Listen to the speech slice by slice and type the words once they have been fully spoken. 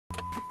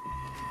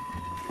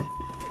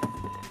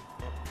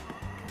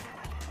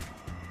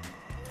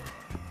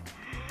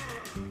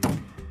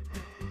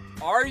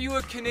Are you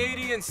a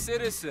Canadian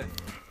citizen?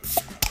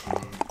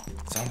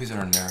 Zombies are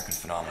an American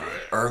phenomenon.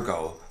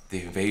 Ergo,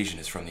 the invasion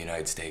is from the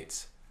United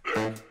States.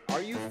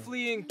 Are you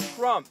fleeing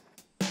Trump?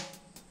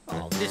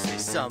 Oh, this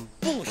is some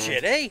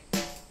bullshit, eh?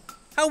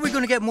 How are we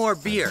gonna get more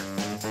beer?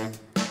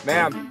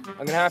 Ma'am,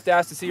 I'm gonna have to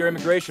ask to see your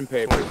immigration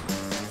papers.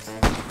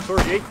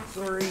 Sorry.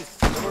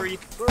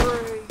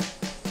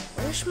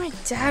 I wish my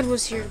dad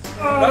was here.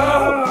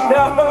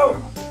 No!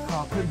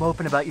 Oh, quit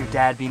moping about your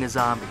dad being a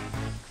zombie.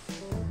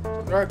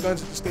 There are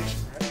guns at the station,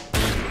 right?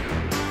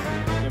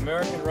 The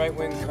American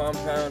right-wing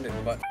compound in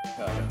Button,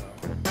 Idaho.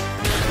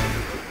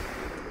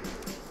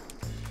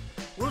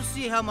 We'll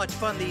see how much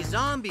fun these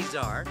zombies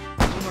are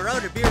when we're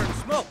out of beer and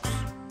smokes.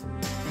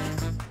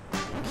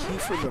 The key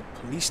for the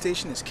police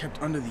station is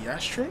kept under the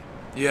ashtray?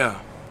 Yeah,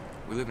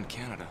 we live in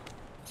Canada.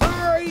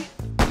 Sorry!